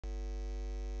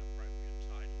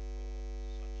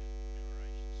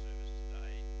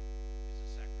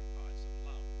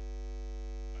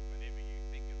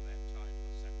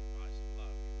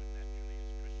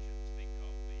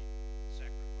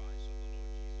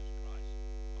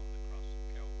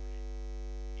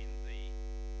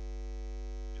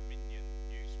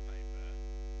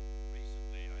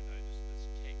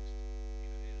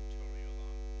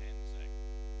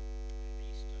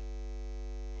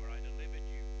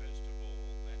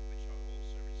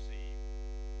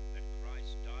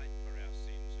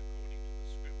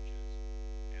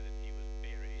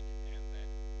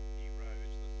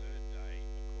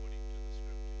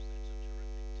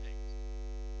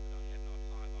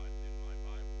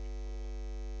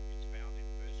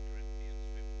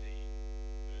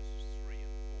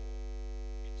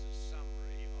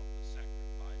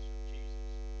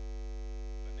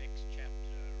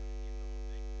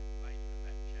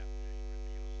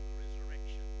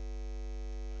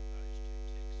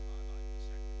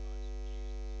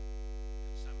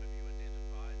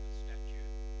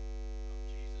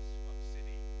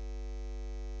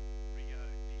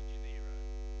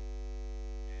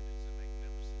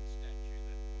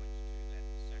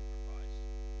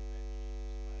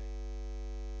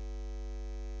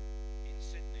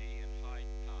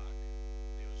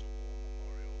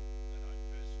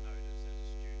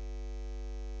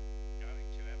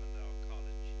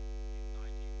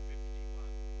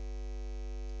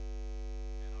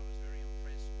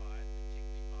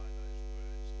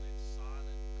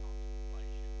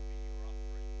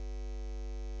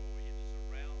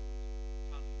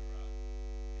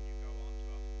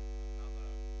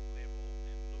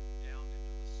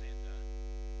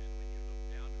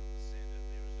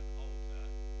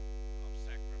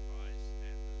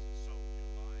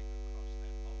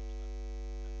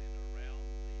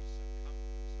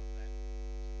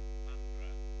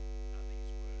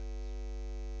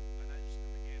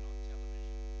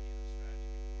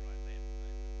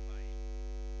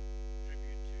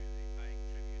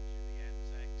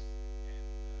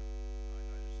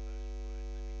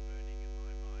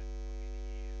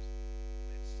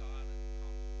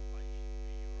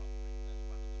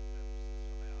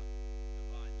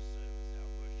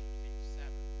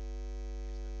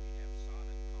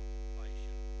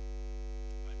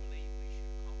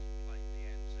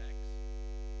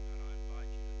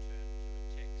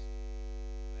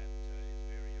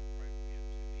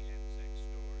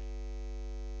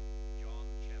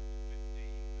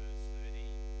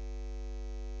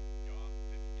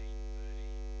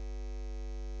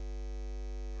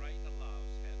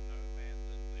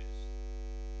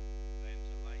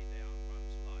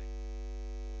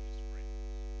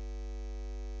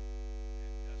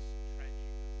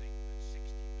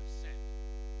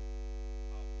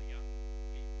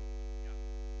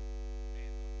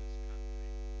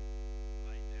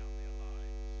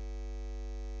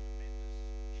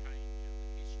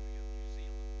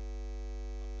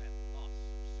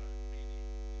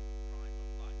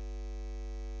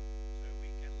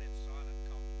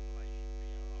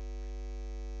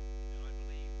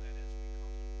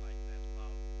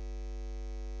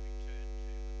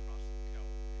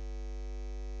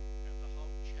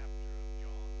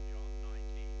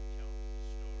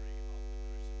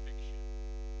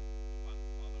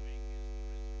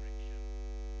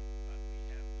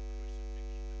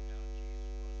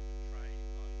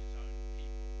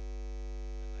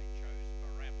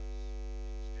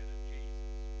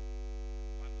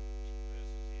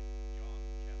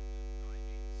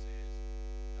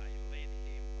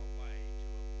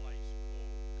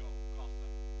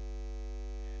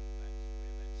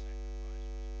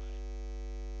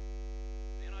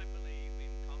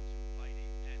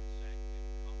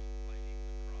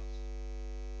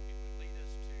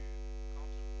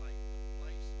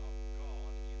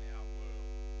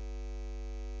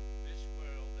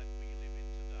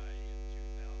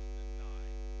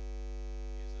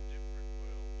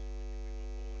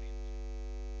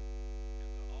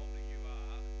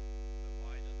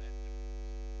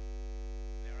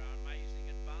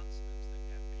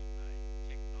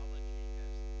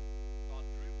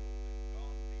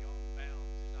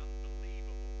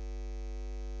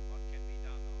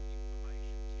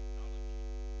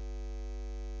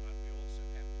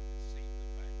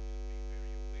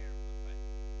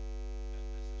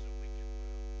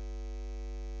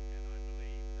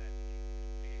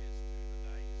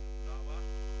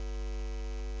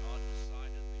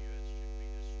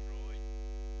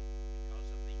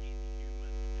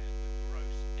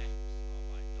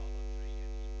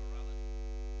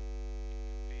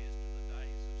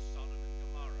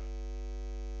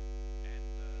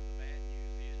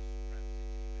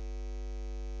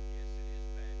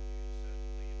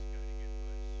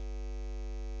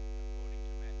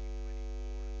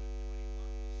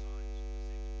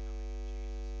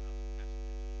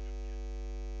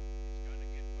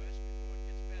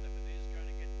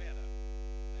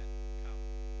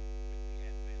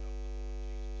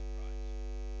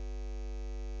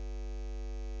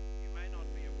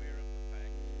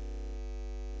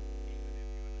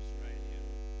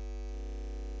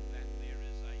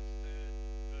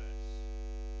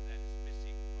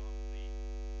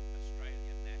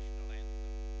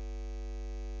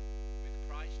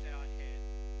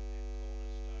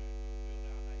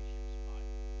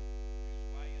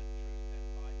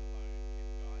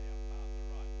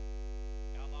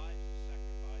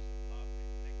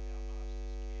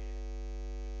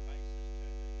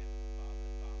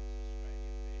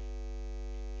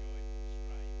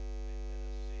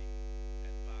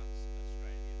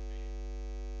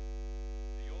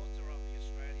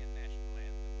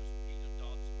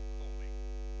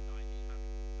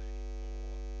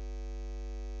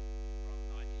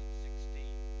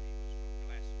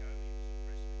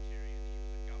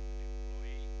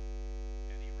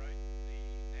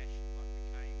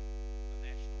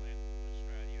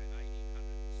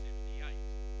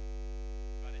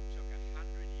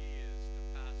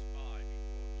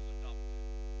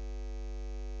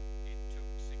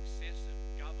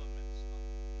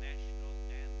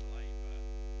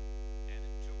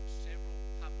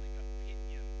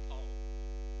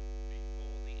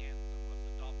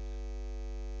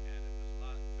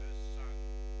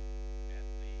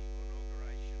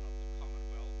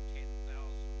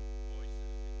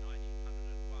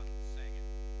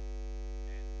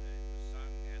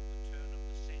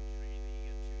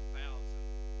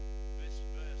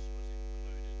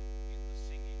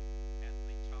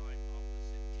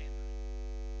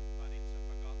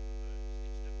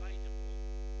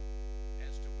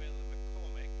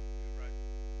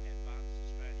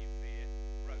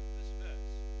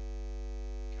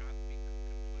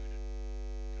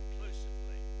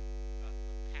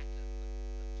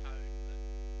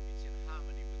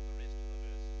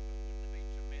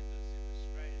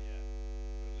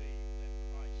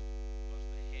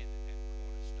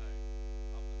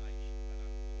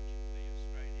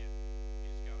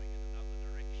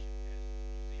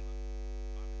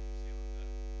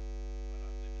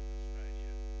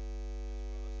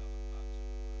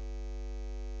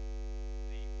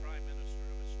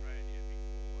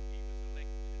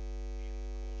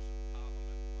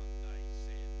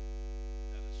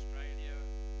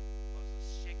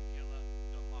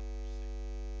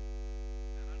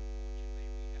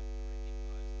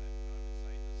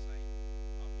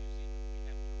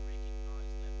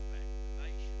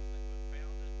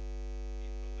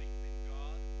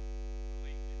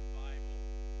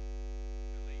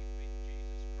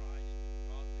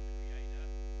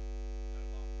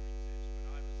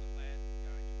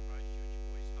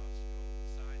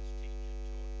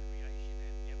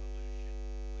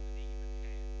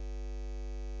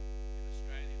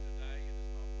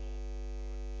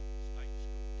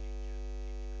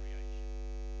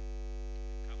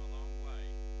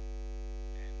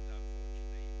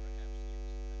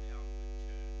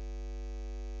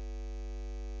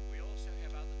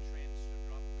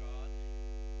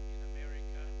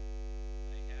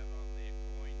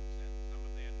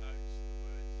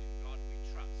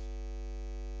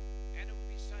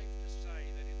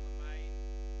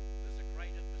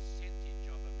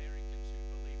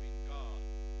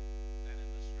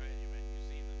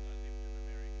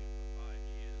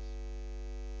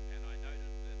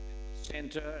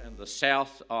center and the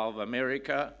south of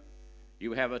America,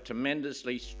 you have a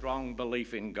tremendously strong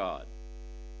belief in God.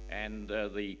 And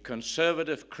the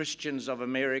conservative Christians of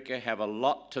America have a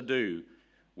lot to do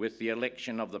with the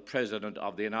election of the President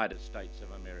of the United States of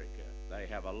America. They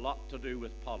have a lot to do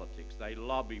with politics. They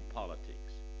lobby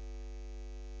politics.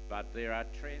 But there are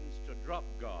trends to drop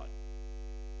God.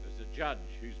 There's a judge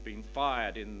who's been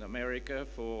fired in America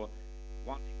for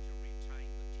wanting to retain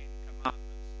the Ten Commandments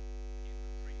in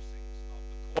the precincts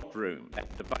of the courtroom.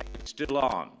 That debate is still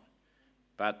on.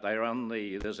 But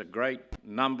there's a great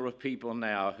number of people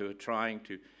now who are trying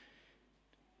to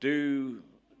do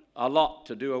a lot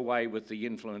to do away with the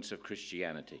influence of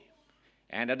Christianity.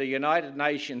 And at a United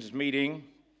Nations meeting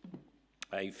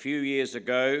a few years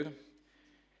ago,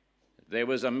 there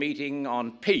was a meeting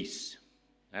on peace,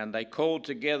 and they called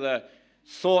together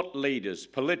thought leaders,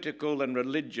 political and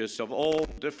religious, of all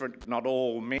different, not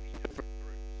all, many different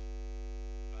groups.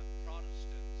 But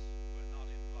Protestants were not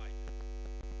invited.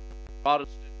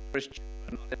 Protestant Christians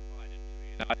were not invited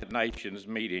to a United Nations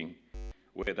meeting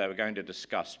where they were going to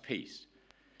discuss peace.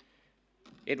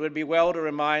 It would be well to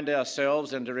remind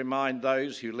ourselves and to remind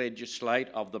those who legislate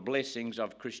of the blessings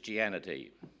of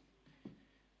Christianity.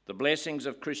 The blessings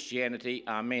of Christianity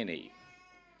are many.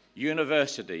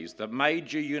 Universities, the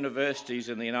major universities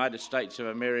in the United States of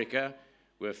America,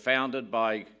 were founded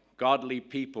by godly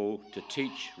people to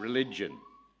teach religion.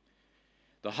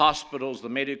 The hospitals, the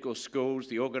medical schools,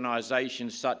 the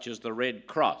organisations such as the Red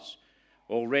Cross.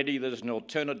 Already there's an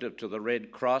alternative to the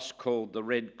Red Cross called the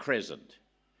Red Crescent.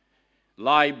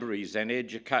 Libraries and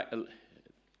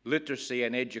literacy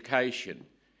and education,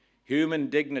 human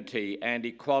dignity and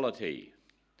equality,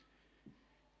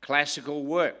 classical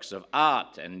works of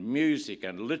art and music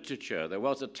and literature. There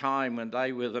was a time when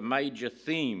they were the major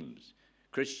themes.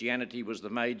 Christianity was the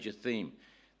major theme.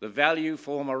 The value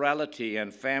for morality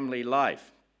and family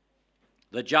life,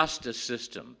 the justice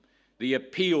system, the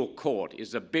appeal court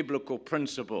is a biblical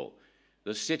principle,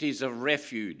 the cities of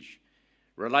refuge,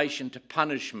 relation to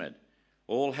punishment,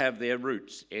 all have their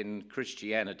roots in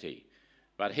Christianity.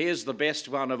 But here's the best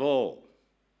one of all.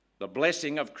 The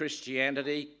blessing of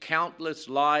Christianity, countless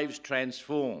lives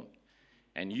transformed.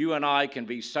 And you and I can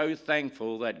be so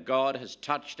thankful that God has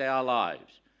touched our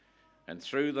lives. And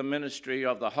through the ministry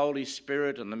of the Holy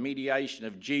Spirit and the mediation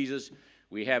of Jesus,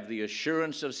 we have the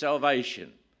assurance of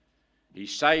salvation. He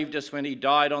saved us when he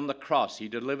died on the cross. He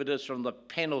delivered us from the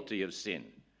penalty of sin.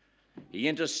 He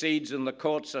intercedes in the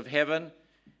courts of heaven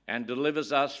and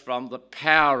delivers us from the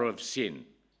power of sin.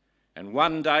 And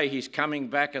one day he's coming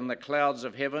back in the clouds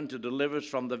of heaven to deliver us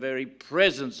from the very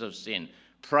presence of sin.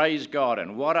 Praise God.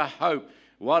 And what a hope,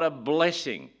 what a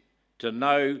blessing to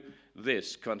know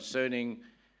this concerning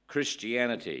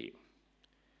Christianity.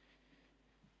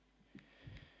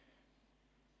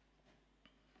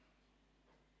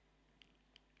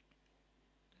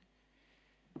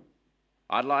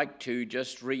 I'd like to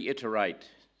just reiterate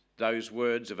those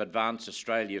words of Advance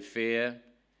Australia Fair.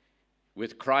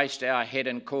 With Christ our head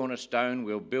and cornerstone,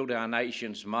 we'll build our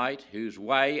nation's might, whose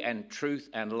way and truth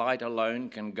and light alone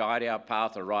can guide our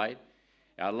path aright.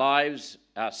 Our lives,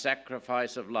 our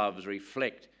sacrifice of loves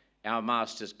reflect our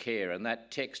Master's care. And that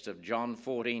text of John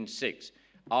 14:6,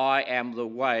 I am the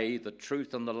way, the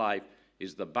truth and the life,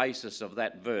 is the basis of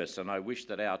that verse. And I wish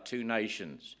that our two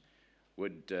nations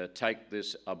would take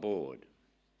this aboard.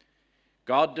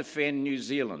 God Defend New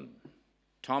Zealand.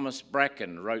 Thomas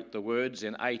Bracken wrote the words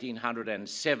in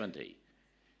 1870.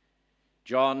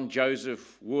 John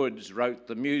Joseph Woods wrote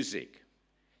the music,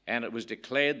 and it was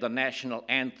declared the national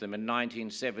anthem in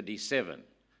 1977.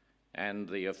 And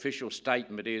the official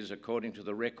statement is, according to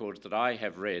the records that I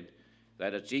have read,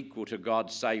 that it's equal to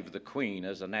God Save the Queen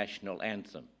as a national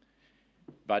anthem.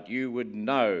 But you would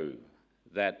know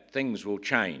that things will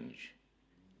change.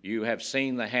 You have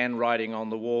seen the handwriting on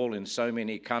the wall in so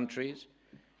many countries,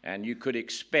 and you could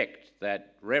expect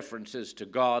that references to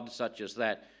God such as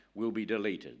that will be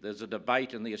deleted. There's a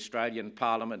debate in the Australian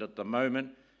Parliament at the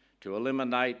moment to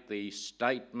eliminate the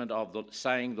statement of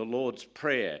saying the Lord's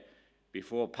Prayer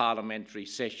before parliamentary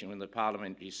session, when the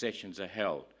parliamentary sessions are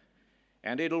held.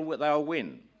 And they'll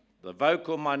win. The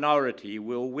vocal minority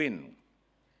will win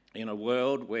in a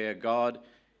world where God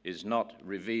is not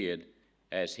revered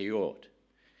as he ought.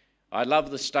 I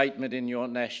love the statement in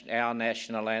our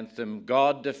national anthem,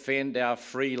 God defend our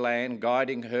free land,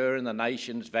 guiding her in the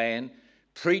nation's van,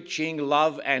 preaching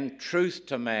love and truth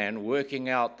to man, working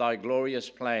out thy glorious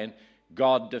plan,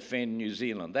 God defend New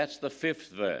Zealand. That's the fifth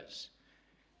verse.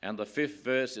 And the fifth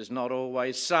verse is not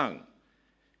always sung.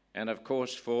 And of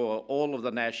course, for all of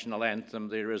the national anthem,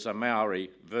 there is a Maori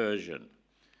version.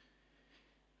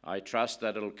 I trust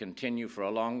that it'll continue for a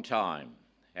long time.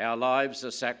 Our lives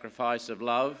are sacrifice of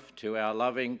love to our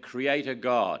loving Creator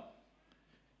God,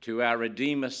 to our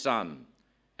Redeemer Son,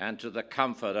 and to the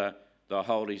Comforter, the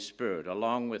Holy Spirit.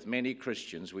 Along with many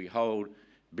Christians, we hold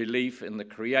belief in the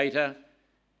Creator,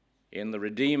 in the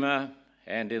Redeemer,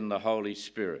 and in the Holy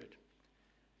Spirit.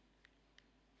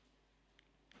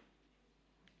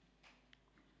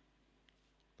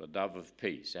 The dove of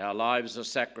peace. Our lives are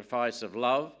sacrifice of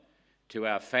love to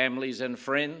our families and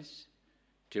friends,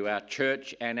 to our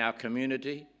church and our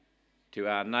community, to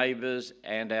our neighbours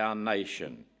and our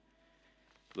nation.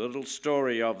 The little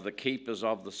story of the keepers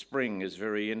of the spring is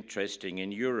very interesting.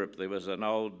 In Europe, there was an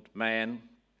old man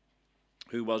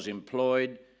who was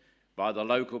employed by the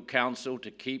local council to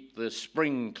keep the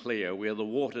spring clear where the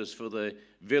waters for the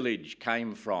village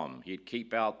came from. He'd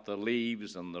keep out the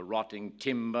leaves and the rotting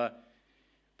timber.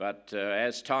 But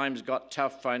as times got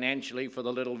tough financially for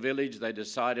the little village, they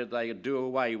decided they would do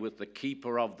away with the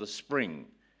keeper of the spring.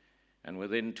 And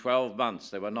within 12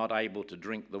 months, they were not able to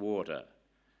drink the water.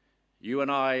 You and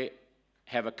I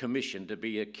have a commission to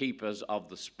be keepers of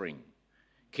the spring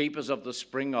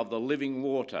of the living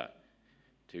water,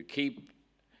 to keep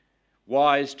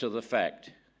wise to the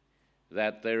fact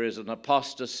that there is an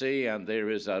apostasy and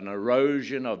there is an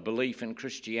erosion of belief in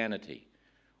Christianity.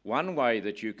 One way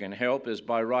that you can help is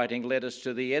by writing letters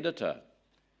to the editor.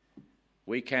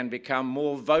 We can become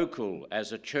more vocal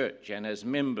as a church and as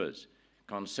members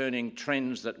concerning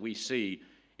trends that we see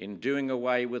in doing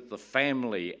away with the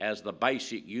family as the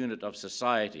basic unit of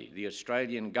society. The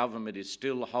Australian government is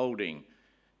still holding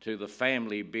to the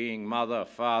family being mother,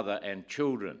 father, and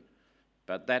children.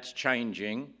 But that's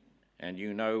changing, and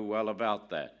you know well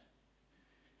about that.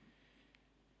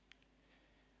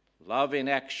 Love in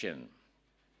action.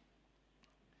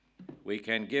 We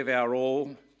can give our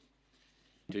all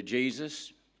to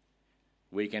Jesus.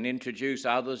 We can introduce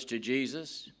others to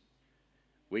Jesus.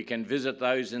 We can visit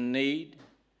those in need.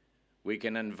 We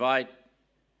can invite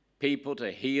people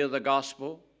to hear the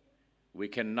gospel. We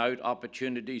can note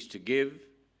opportunities to give.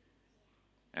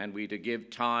 And we to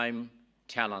give time,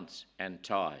 talents, and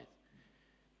tithe.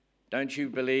 Don't you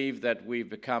believe that we've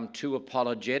become too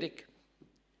apologetic?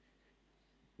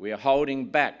 We are holding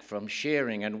back from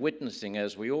sharing and witnessing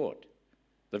as we ought.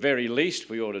 The very least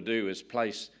we ought to do is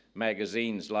place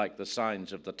magazines like the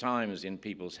Signs of the Times in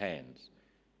people's hands.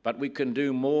 But we can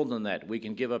do more than that. We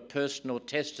can give a personal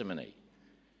testimony.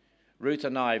 Ruth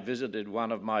and I visited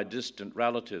one of my distant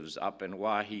relatives up in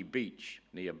Waihi Beach,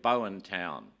 near Bowen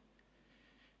Town.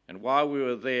 And while we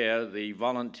were there, the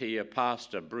volunteer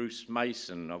pastor, Bruce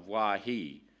Mason of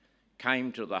Waihi,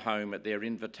 came to the home at their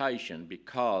invitation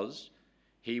because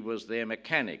he was their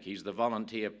mechanic. He's the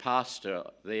volunteer pastor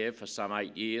there for some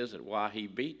 8 years at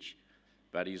Waihi Beach,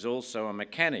 but he's also a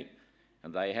mechanic,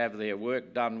 and they have their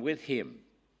work done with him.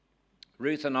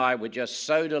 Ruth and I were just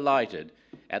so delighted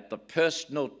at the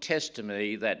personal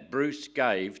testimony that Bruce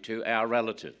gave to our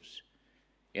relatives.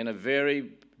 In a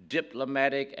very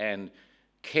diplomatic and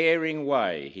caring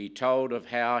way, he told of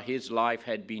how his life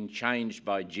had been changed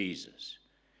by Jesus.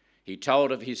 He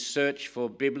told of his search for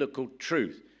biblical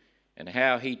truth and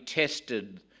how he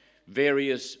tested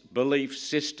various belief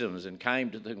systems and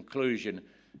came to the conclusion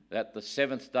that the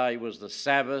seventh day was the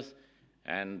Sabbath,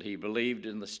 and he believed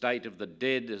in the state of the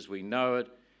dead as we know it.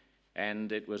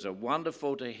 And it was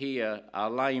wonderful to hear a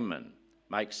layman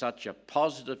make such a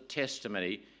positive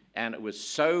testimony, and it was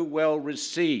so well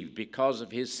received because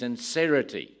of his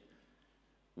sincerity.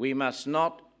 We must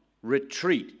not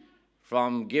retreat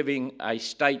from giving a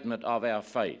statement of our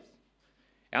faith.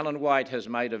 Ellen White has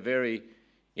made a very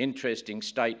interesting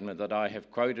statement that I have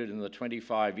quoted in the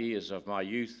 25 years of my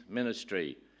youth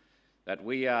ministry, that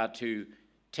we are to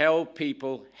tell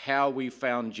people how we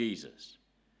found Jesus,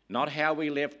 not how we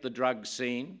left the drug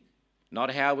scene,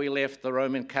 not how we left the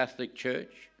Roman Catholic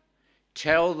Church.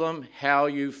 Tell them how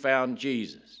you found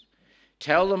Jesus.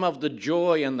 Tell them of the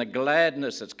joy and the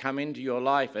gladness that's come into your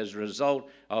life as a result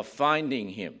of finding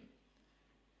him.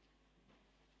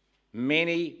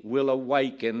 Many will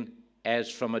awaken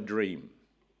as from a dream.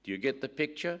 Do you get the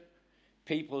picture?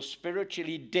 People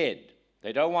spiritually dead.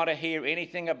 They don't want to hear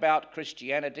anything about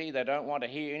Christianity. They don't want to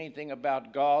hear anything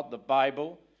about God, the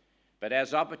Bible. But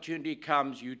as opportunity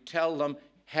comes, you tell them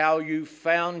how you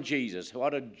found Jesus,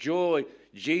 what a joy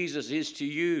Jesus is to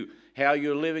you, how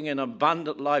you're living an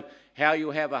abundant life, how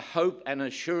you have a hope and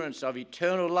assurance of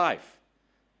eternal life.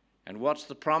 And what's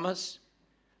the promise?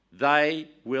 They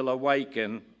will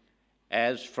awaken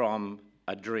as from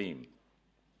a dream.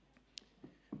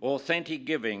 Authentic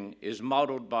giving is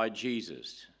modeled by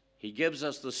Jesus. He gives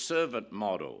us the servant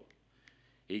model.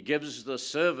 He gives us the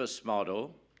service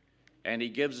model, and he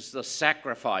gives us the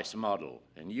sacrifice model.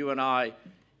 And you and I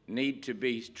need to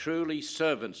be truly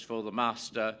servants for the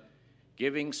Master,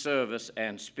 giving service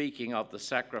and speaking of the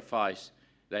sacrifice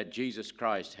that Jesus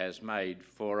Christ has made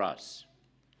for us.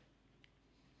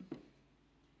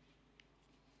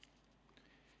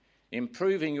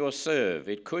 Improving your serve.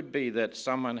 It could be that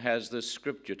someone has this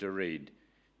scripture to read.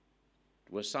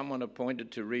 Was someone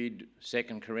appointed to read 2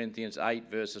 Corinthians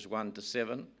 8, verses 1 to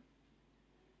 7?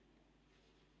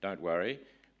 Don't worry,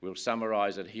 we'll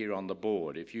summarize it here on the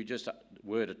board. If you just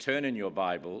were to turn in your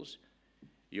Bibles,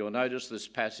 you'll notice this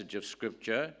passage of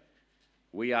scripture.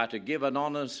 We are to give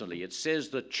anonymously. It says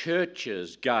the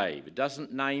churches gave. It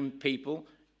doesn't name people.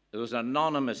 It was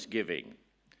anonymous giving,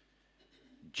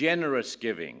 generous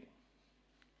giving,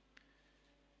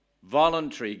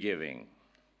 voluntary giving,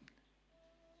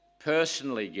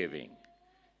 personally giving.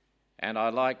 And I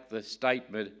like the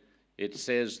statement, it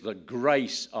says the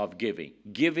grace of giving.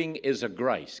 Giving is a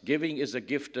grace. Giving is a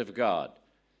gift of God.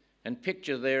 And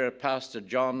picture there Pastor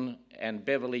John and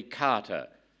Beverly Carter,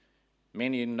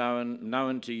 many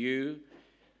known to you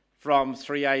from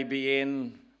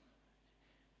 3ABN.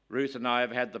 Ruth and I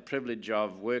have had the privilege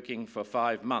of working for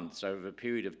 5 months over a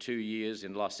period of 2 years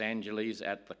in Los Angeles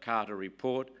at the Carter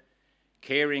Report,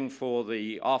 caring for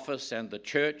the office and the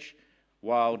church,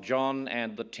 while John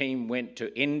and the team went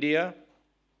to India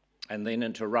and then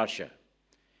into Russia.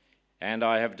 And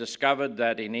I have discovered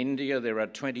that in India there are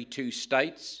 22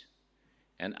 states,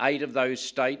 and 8 of those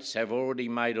states have already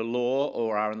made a law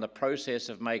or are in the process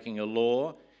of making a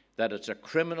law that it's a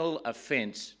criminal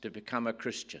offense to become a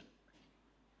Christian.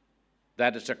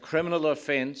 That it's a criminal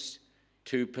offense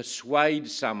to persuade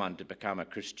someone to become a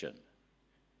Christian.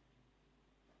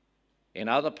 In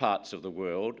other parts of the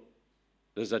world,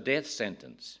 there's a death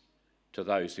sentence to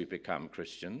those who become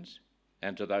Christians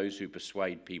and to those who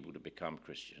persuade people to become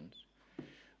Christians.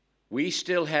 We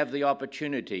still have the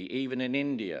opportunity, even in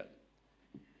India.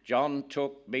 John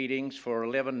took meetings for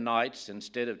 11 nights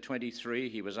instead of 23.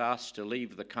 He was asked to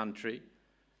leave the country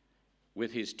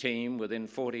with his team within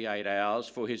 48 hours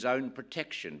for his own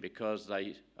protection, because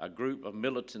a group of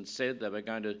militants said they were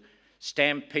going to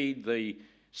stampede the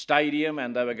stadium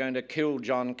and they were going to kill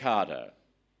John Carter.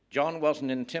 John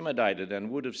wasn't intimidated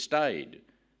and would have stayed,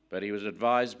 but he was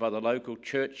advised by the local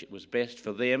church it was best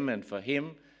for them and for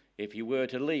him if he were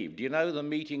to leave. Do you know the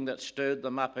meeting that stirred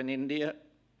them up in India?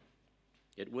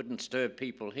 It wouldn't stir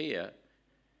people here.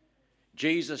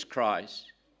 Jesus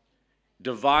Christ,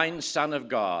 divine Son of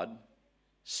God,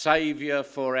 Saviour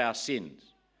for our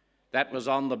sins. That was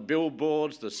on the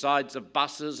billboards, the sides of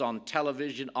buses, on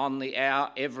television, on the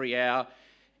hour, every hour.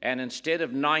 And instead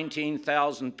of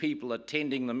 19,000 people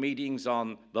attending the meetings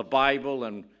on the Bible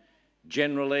and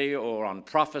generally or on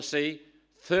prophecy,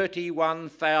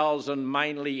 31,000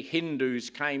 mainly Hindus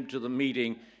came to the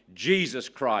meeting. Jesus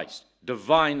Christ,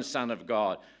 divine Son of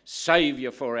God,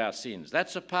 Saviour for our sins.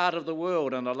 That's a part of the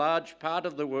world, and a large part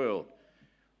of the world,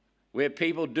 where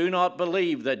people do not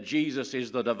believe that Jesus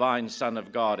is the divine Son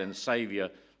of God and Saviour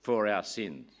for our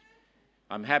sins.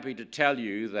 I'm happy to tell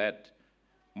you that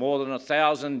more than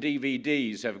 1,000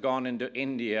 DVDs have gone into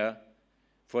India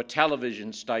for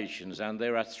television stations, and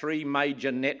there are 3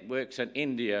 major networks in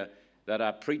India that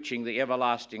are preaching the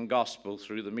everlasting gospel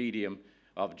through the medium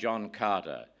of John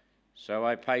Carter. So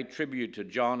I pay tribute to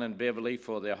John and Beverly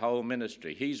for their whole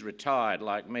ministry. He's retired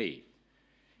like me.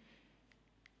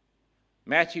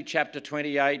 Matthew chapter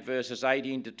 28, verses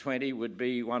 18 to 20 would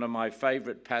be one of my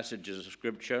favourite passages of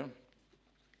Scripture.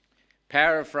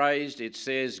 Paraphrased, it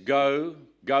says, go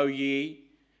ye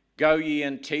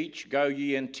and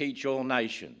teach all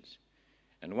nations.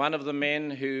 And one of the men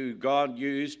who God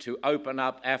used to open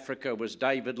up Africa was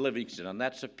David Livingstone, and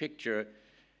that's a picture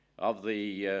of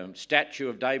the statue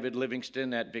of David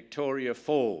Livingstone at Victoria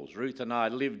Falls. Ruth and I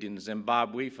lived in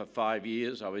Zimbabwe for 5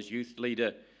 years. I was youth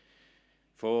leader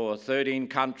for 13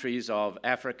 countries of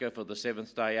Africa for the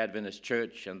Seventh-day Adventist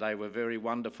Church, and they were very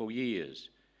wonderful years.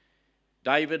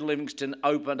 David Livingstone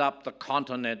opened up the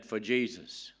continent for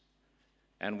Jesus.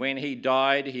 And when he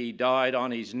died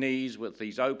on his knees with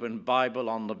his open Bible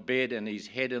on the bed and his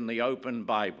head in the open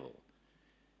Bible.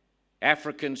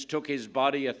 Africans took his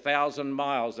body 1,000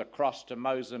 miles across to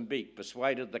Mozambique,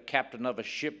 persuaded the captain of a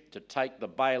ship to take the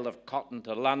bale of cotton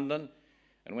to London.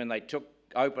 And when they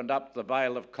opened up the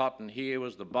bale of cotton, here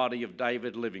was the body of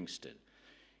David Livingstone.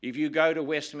 If you go to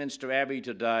Westminster Abbey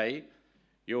today,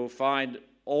 you'll find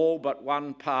all but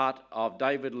one part of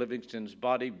David Livingstone's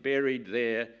body buried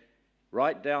there.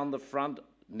 Right down the front,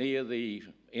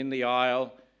 in the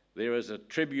aisle, there is a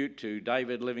tribute to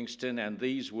David Livingstone and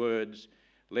these words,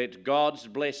 "Let God's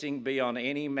blessing be on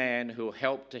any man who'll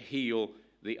help to heal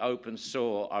the open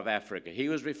sore of Africa. He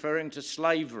was referring to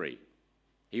slavery.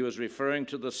 He was referring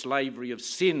to the slavery of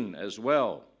sin as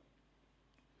well.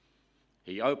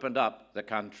 He opened up the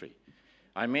country.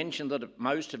 I mentioned that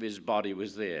most of his body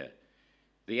was there.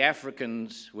 The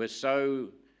Africans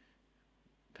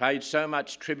paid so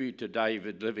much tribute to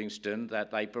David Livingstone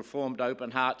that they performed open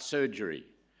heart surgery.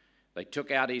 They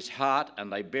took out his heart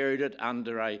and they buried it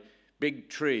under a big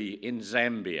tree in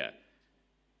Zambia.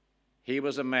 He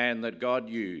was a man that God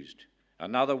used.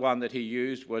 Another one that he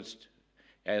used was,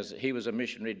 as he was a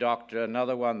missionary doctor,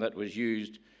 another one that was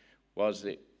used was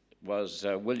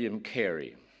William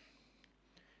Carey.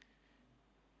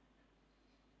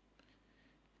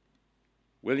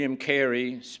 William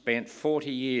Carey spent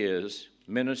 40 years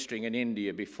ministering in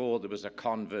India before there was a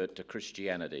convert to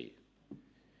Christianity.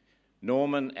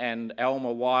 Norman and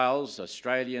Elmer Wiles,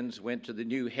 Australians, went to the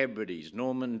New Hebrides.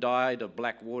 Norman died of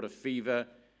blackwater fever.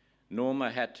 Elmer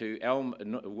had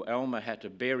to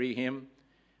bury him.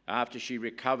 After she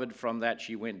recovered from that,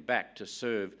 she went back to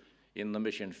serve in the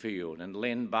mission field. And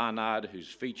Len Barnard, who's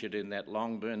featured in that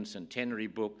Longburn Centenary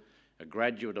book, a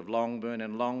graduate of Longburn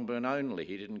and Longburn only.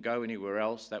 He didn't go anywhere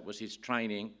else. That was his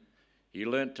training. He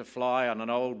learnt to fly on an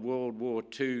old World War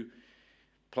II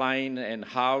plane in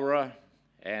Howrah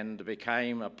and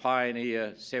became a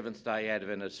pioneer Seventh-day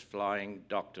Adventist flying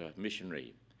doctor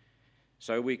missionary.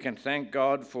 So we can thank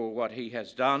God for what he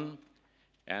has done,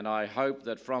 and I hope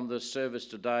that from this service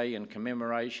today in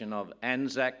commemoration of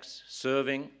Anzac's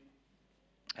serving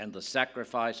and the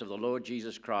sacrifice of the Lord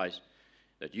Jesus Christ,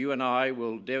 that you and I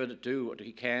will do what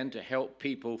we can to help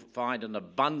people find an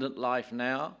abundant life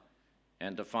now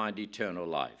and to find eternal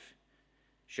life.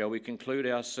 Shall we conclude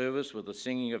our service with the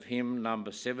singing of hymn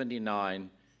number 79,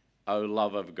 O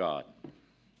Love of God?